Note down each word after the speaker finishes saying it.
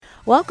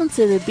Welcome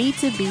to the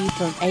B2B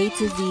from A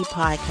to Z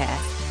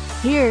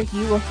podcast. Here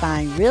you will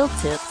find real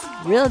tips,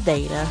 real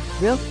data,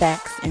 real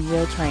facts, and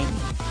real training.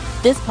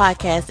 This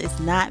podcast is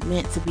not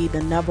meant to be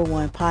the number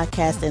one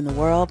podcast in the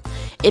world.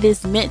 It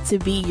is meant to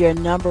be your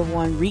number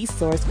one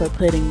resource for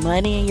putting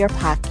money in your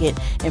pocket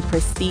and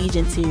prestige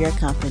into your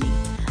company.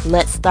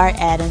 Let's start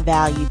adding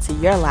value to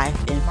your life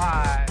in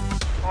 5,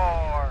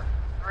 4,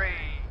 3,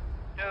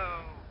 2,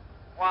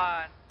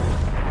 1.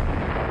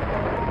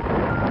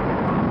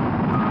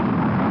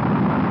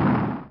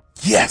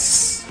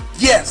 Yes,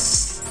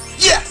 yes,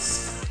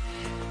 yes.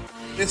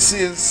 This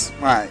is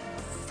my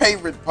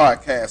favorite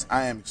podcast.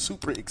 I am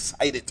super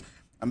excited.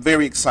 I'm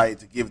very excited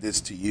to give this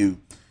to you.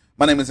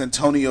 My name is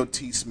Antonio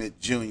T. Smith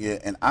Jr.,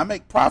 and I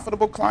make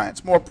profitable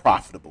clients more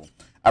profitable.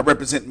 I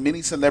represent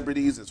many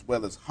celebrities as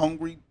well as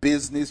hungry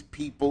business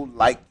people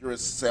like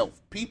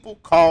yourself. People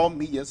call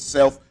me a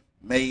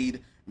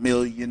self-made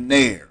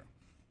millionaire,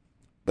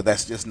 but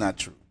that's just not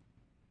true.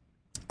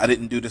 I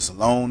didn't do this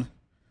alone.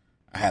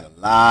 I had a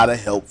lot of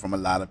help from a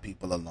lot of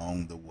people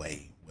along the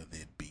way, whether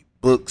it be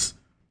books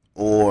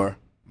or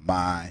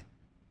my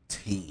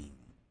team.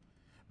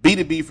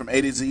 B2B from A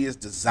to Z is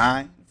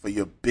designed for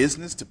your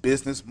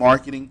business-to-business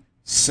marketing,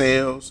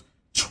 sales,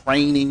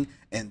 training,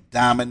 and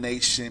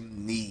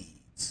domination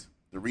needs.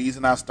 The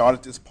reason I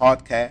started this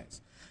podcast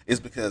is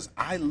because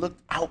I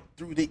looked out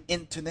through the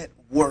internet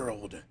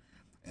world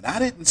and I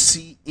didn't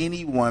see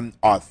anyone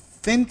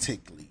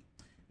authentically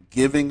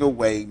giving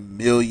away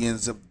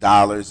millions of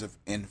dollars of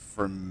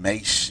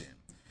information.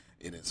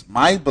 It is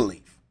my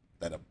belief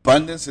that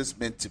abundance is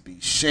meant to be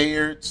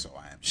shared, so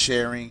I am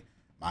sharing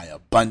my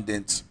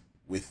abundance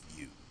with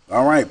you.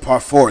 All right,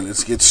 part 4,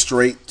 let's get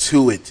straight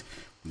to it.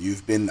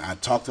 I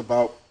talked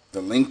about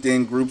the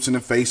LinkedIn groups and the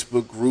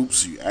Facebook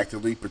groups. You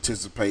actively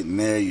participate in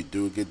there. You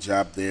do a good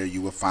job there.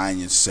 You will find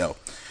yourself.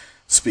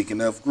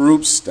 Speaking of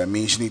groups, that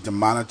means you need to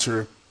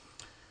monitor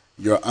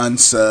your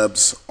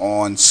unsubs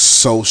on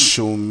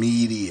social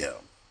media.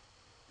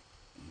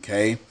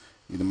 Okay? You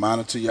need to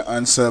monitor your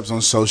unsubs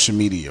on social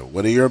media.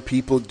 What are your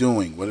people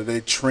doing? What are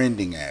they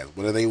trending as?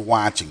 What are they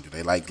watching? Do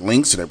they like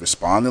links? Do they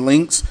respond to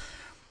links?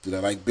 Do they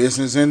like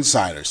Business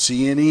Insider,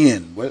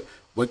 CNN?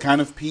 What kind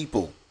of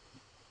people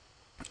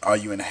are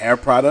you in hair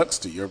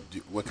products?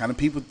 What kind of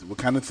people? What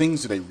kind of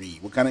things do they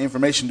read? What kind of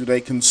information do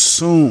they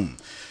consume?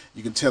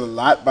 You can tell a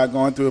lot by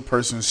going through a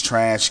person's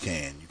trash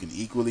can. You can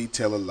equally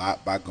tell a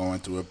lot by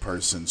going through a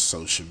person's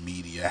social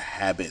media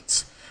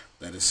habits.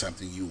 That is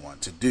something you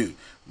want to do.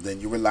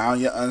 Then you rely on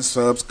your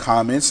unsubs,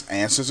 comments,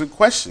 answers, and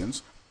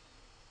questions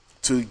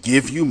to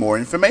give you more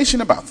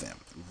information about them.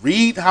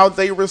 Read how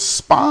they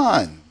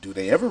respond. Do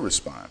they ever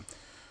respond?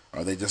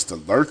 Are they just a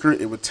lurker?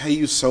 It would tell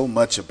you so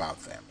much about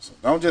them. So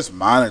don't just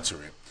monitor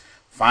it.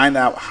 Find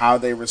out how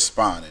they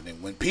respond. And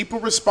then when people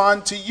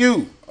respond to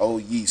you, oh,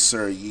 ye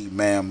sir, ye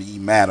ma'am, ye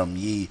madam,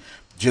 ye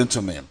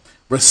gentlemen,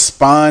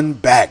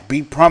 respond back.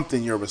 Be prompt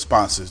in your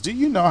responses. Do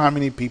you know how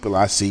many people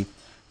I see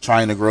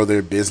trying to grow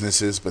their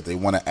businesses, but they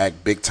want to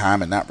act big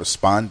time and not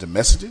respond to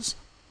messages?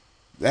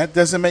 That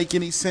doesn't make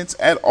any sense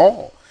at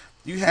all.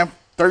 You have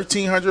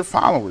 1,300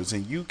 followers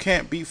and you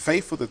can't be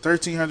faithful to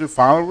 1,300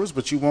 followers,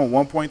 but you want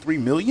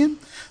 1.3 million?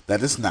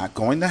 That is not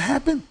going to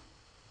happen.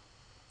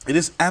 It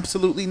is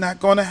absolutely not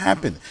going to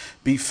happen.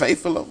 Be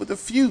faithful over the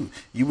few.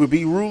 You will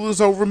be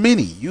rulers over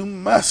many. You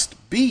must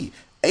be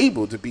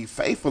able to be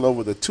faithful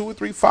over the 2 or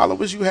 3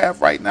 followers you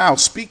have right now.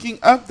 Speaking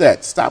of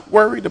that, stop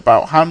worried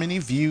about how many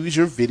views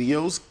your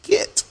videos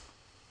get.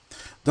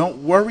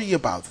 Don't worry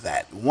about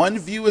that. 1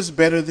 view is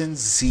better than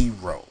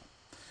 0.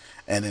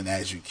 And then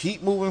as you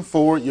keep moving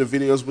forward, your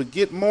videos will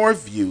get more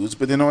views.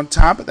 But then on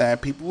top of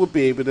that, people will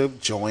be able to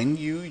join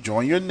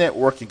your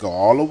network, and go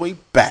all the way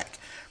back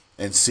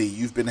and see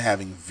you've been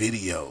having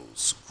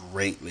videos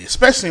greatly,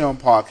 especially on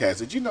podcasts.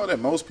 Did you know that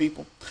most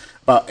people,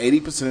 about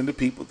 80% of the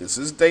people, this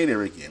is data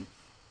again,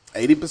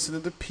 80%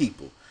 of the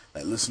people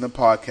that listen to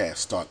podcasts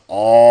start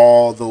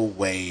all the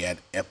way at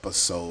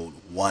episode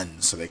 1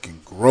 so they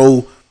can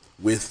grow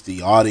with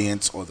the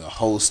audience or the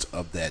host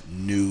of their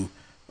new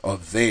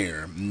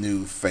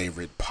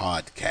favorite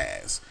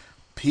podcast.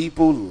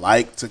 People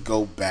like to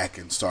go back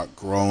and start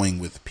growing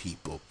with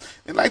people.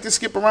 They like to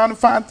skip around and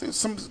find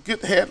some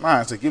good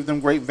headlines that give them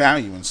great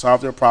value and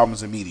solve their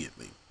problems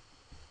immediately.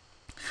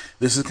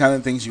 This is the kind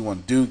of things you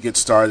want to do, get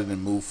started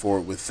and move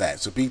forward with that.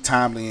 So be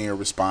timely in your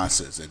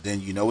responses. And then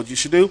you know what you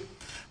should do?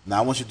 Now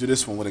I want you to do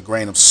this one with a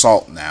grain of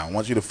salt now. I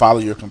want you to follow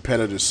your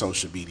competitors'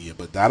 social media,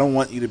 but I don't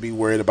want you to be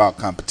worried about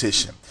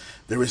competition.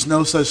 There is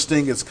no such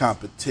thing as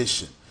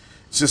competition.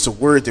 It's just a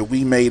word that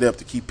we made up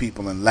to keep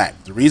people in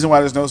lack. The reason why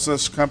there's no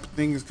such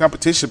thing as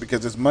competition, because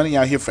there's money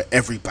out here for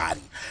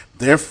everybody.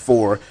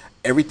 Therefore,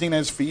 everything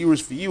that's for you is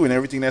for you, and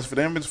everything that's for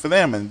them is for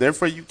them. And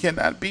therefore, you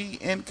cannot be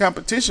in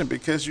competition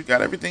because you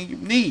got everything you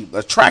need.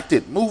 Attract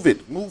it, move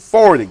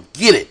forward, and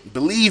get it.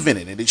 Believe in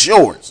it, and it's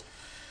yours.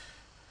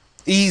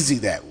 Easy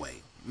that way.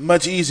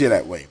 Much easier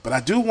that way. But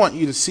I do want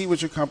you to see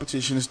what your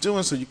competition is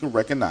doing so you can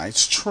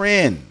recognize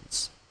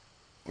trends.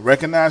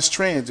 Recognize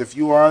trends. If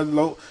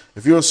you're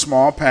a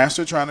small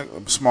pastor,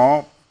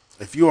 small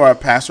If you are a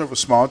pastor of a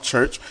small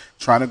church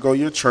trying to grow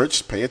your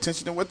church, pay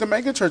attention to what the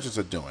mega churches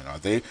are doing. Are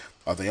they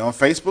on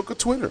Facebook or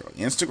Twitter or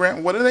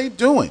Instagram? What are they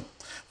doing?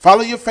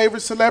 Follow your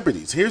favorite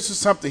celebrities. Here's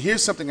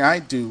something I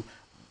do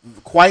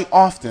quite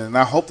often, and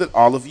I hope that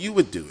all of you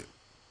would do it.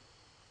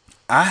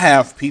 I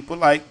have people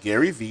like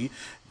Gary Vee,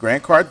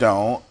 Grant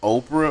Cardone,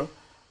 Oprah,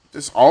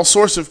 just all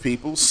sorts of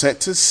people set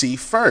to see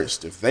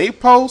first. If they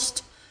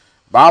post,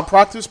 Bob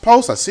Proctor's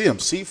post, I see them,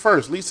 see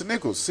first. Lisa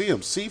Nichols, see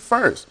them, see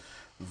first.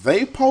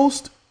 They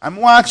post, I'm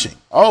watching.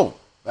 Oh,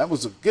 that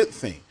was a good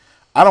thing.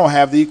 I don't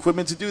have the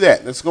equipment to do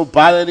that. Let's go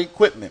buy that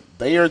equipment.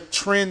 They are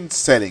trend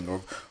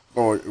setting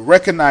or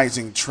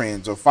recognizing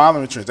trends or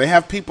following trends. They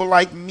have people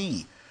like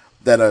me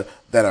that are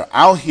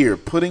out here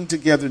putting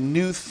together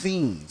new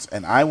things,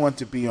 and I want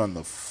to be on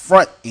the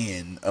front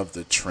end of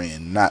the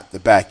trend, not the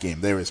back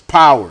end. There is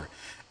power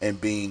in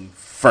being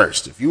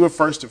first. If you were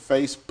first to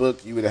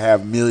Facebook, you would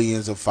have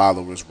millions of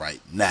followers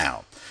right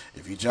now.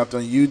 If you jumped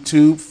on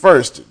YouTube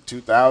first in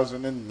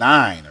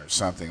 2009 or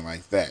something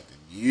like that, then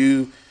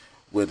you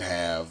would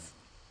have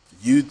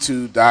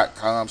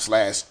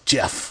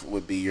youtube.com/Jeff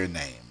would be your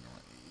name.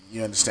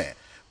 You understand?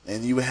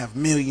 And you would have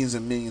millions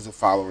and millions of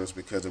followers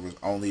because there was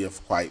only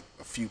quite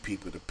a few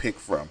people to pick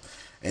from,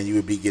 and you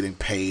would be getting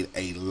paid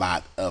a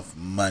lot of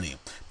money.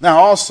 Now,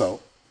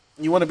 also,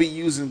 you want to be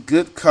using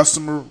good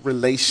customer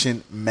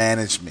relation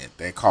management.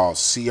 They're called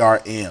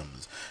CRMs.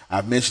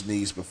 I've mentioned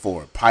these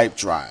before.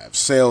 Pipedrive,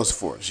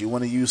 Salesforce. You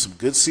want to use some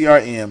good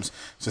CRMs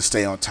to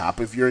stay on top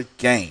of your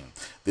game.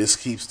 This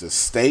keeps the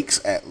stakes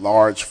at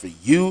large for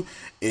you.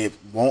 It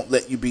won't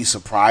let you be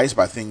surprised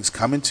by things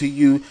coming to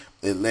you.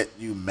 It let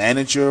you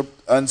manage your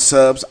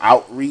unsubs,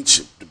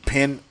 outreach,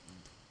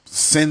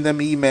 send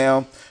them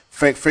email,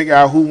 figure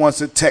out who wants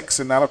a text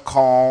and not a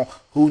call,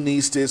 who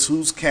needs this,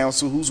 who's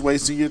canceled, who's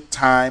wasting your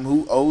time,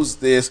 who owes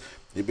this.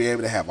 You'll be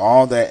able to have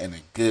all that in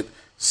a good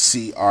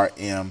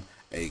CRM,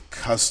 a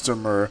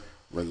customer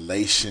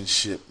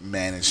relationship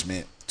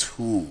management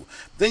tool.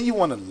 Then you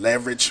want to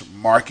leverage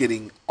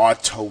marketing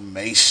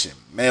automation,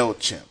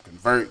 MailChimp,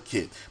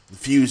 ConvertKit,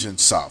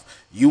 Infusionsoft.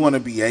 You want to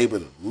be able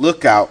to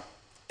look out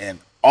and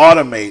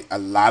automate a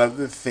lot of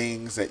the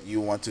things that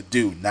you want to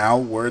do. Now,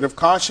 word of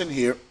caution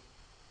here.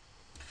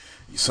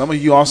 Some of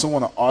you also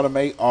want to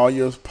automate all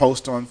your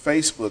posts on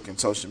Facebook and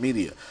social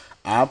media.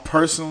 I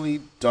personally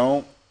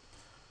don't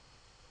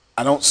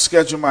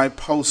schedule my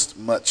posts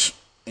much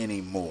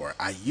anymore.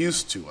 I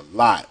used to a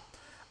lot.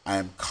 I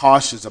am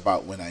cautious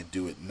about when I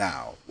do it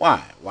now.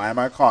 Why? Why am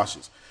I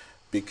cautious?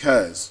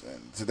 Because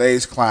in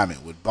today's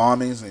climate, with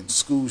bombings and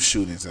school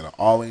shootings that are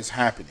always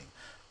happening,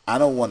 I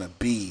don't want to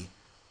be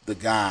the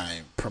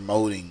guy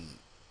promoting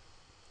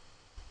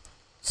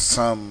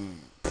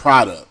some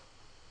product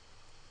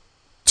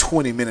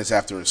 20 minutes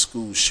after a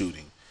school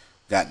shooting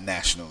got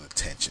national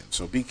attention.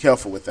 So be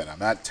careful with that. I'm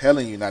not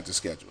telling you not to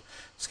schedule.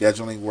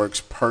 Scheduling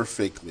works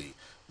perfectly.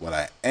 What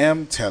I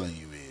am telling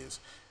you is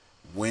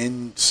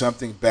when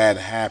something bad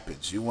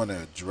happens, you want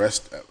to address,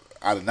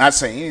 either not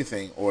say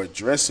anything or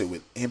address it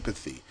with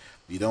empathy.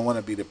 You don't want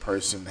to be the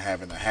person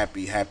having a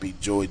happy,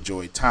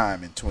 joy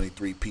time and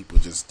 23 people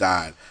just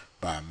died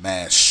by a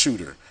mass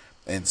shooter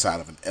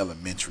inside of an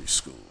elementary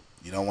school.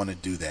 You don't want to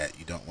do that.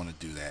 You don't want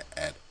to do that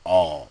at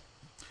all.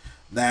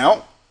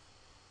 Now,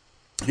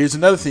 here's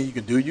another thing you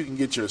can do. You can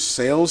get your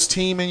sales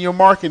team and your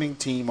marketing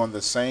team on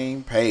the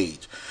same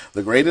page.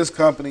 The greatest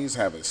companies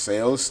have a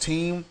sales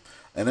team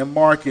and a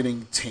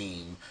marketing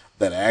team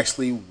that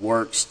actually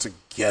works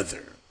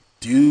together.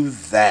 Do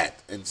that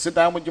and sit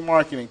down with your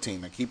marketing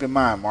team. Now, keep in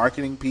mind,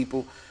 marketing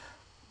people,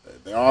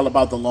 they're all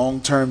about the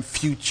long-term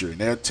future. And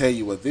they'll tell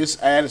you, well, this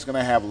ad is going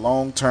to have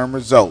long-term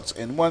results.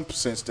 In one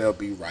sense, they'll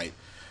be right.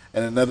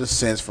 In another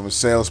sense, from a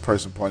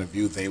salesperson point of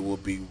view, they will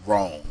be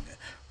wrong.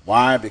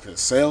 Why?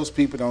 Because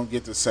salespeople don't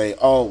get to say,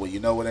 oh, well,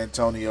 you know what,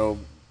 Antonio,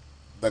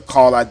 the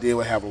call I did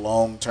would have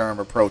long-term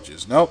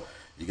approaches. Nope.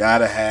 You got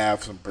to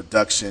have some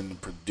production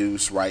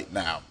produced right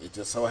now. It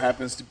just so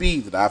happens to be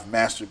that I've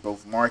mastered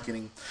both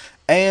marketing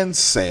and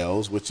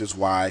sales, which is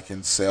why I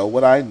can sell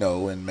what I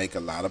know and make a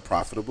lot of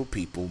profitable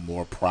people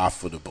more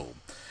profitable.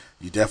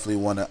 You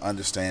definitely want to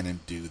understand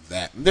and do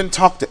that. And then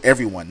talk to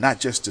everyone, not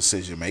just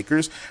decision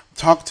makers.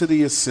 Talk to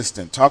the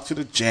assistant, talk to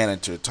the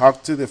janitor,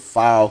 talk to the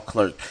file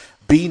clerk.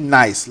 Be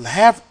nice.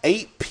 Have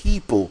 8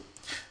 people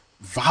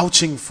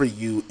vouching for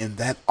you in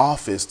that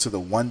office to the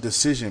one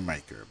decision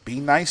maker. Be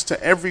nice to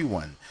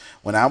everyone.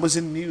 When I was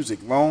in music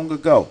long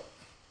ago,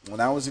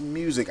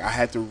 I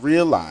had to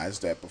realize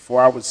that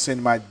before I would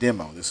send my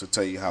demo, this will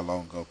tell you how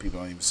long ago,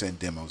 people don't even send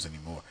demos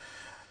anymore.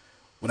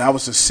 When I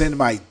was to send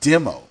my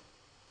demo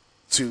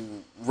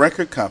to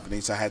record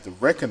companies, I had to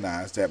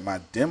recognize that my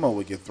demo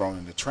would get thrown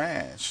in the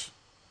trash.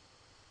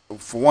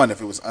 For one, if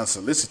it was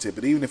unsolicited,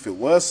 but even if it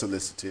was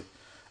solicited,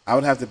 I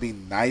would have to be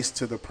nice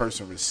to the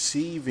person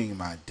receiving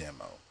my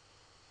demo.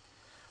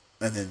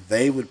 And then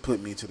they would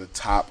put me to the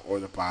top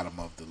or the bottom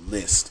of the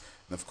list.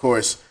 And of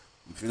course,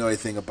 if you know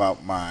anything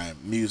about my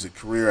music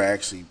career, I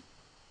actually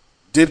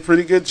did a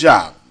pretty good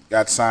job.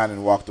 Got signed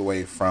and walked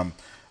away from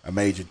a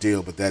major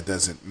deal, but that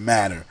doesn't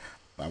matter.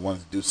 I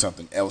wanted to do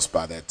something else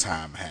by that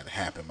time had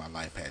happened. My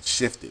life had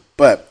shifted.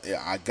 But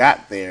I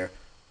got there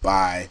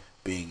by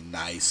being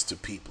nice to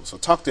people. So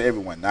talk to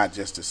everyone, not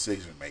just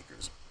decision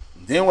makers.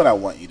 And then what I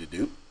want you to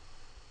do,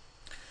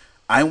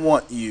 I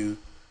want you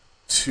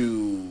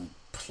to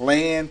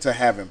plan to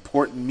have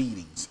important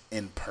meetings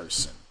in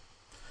person.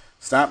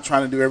 Stop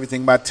trying to do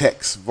everything by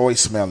text,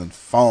 voicemail, and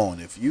phone.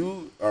 If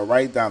you are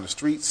right down the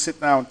street,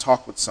 sit down and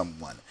talk with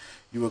someone.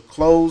 You will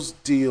close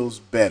deals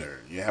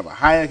better. You have a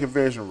higher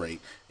conversion rate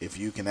if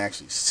you can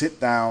actually sit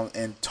down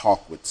and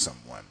talk with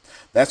someone.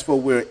 That's what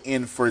we're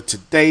in for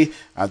today.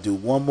 I'll do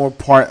one more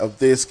part of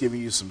this,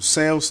 giving you some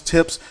sales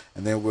tips,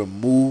 and then we'll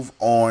move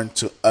on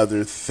to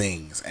other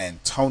things.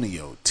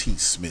 Antonio T.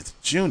 Smith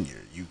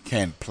Jr., you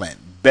can plant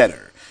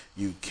better.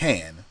 You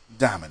can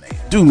dominate.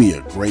 Do me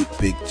a great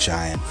big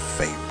giant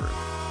favor.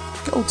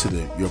 Go to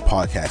your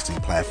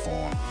podcasting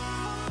platform.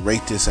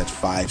 Rate this at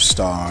 5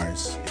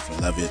 stars if you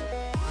love it.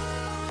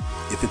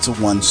 If it's a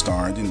 1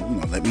 star,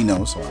 then let me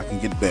know so I can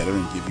get better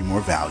and give you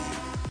more value.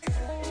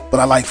 But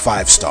I like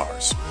 5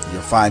 stars.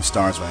 Your 5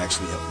 stars will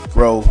actually help me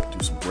grow,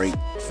 do some great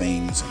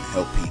things, and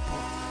help people.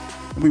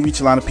 And we reach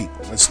a lot of people.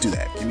 Let's do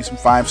that. Give me some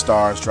 5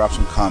 stars, drop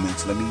some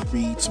comments, let me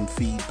read some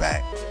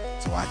feedback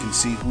so I can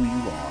see who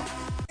you are,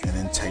 and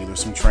then tailor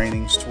some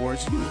trainings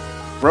towards you.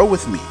 Grow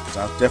with me, because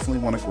I definitely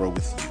want to grow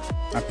with you.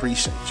 I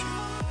appreciate you.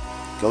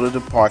 Go to the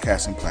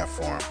podcasting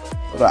platform,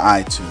 go to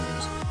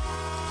iTunes.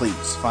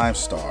 Please, 5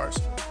 stars.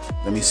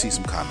 Let me see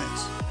some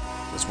comments.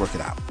 Let's work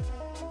it out.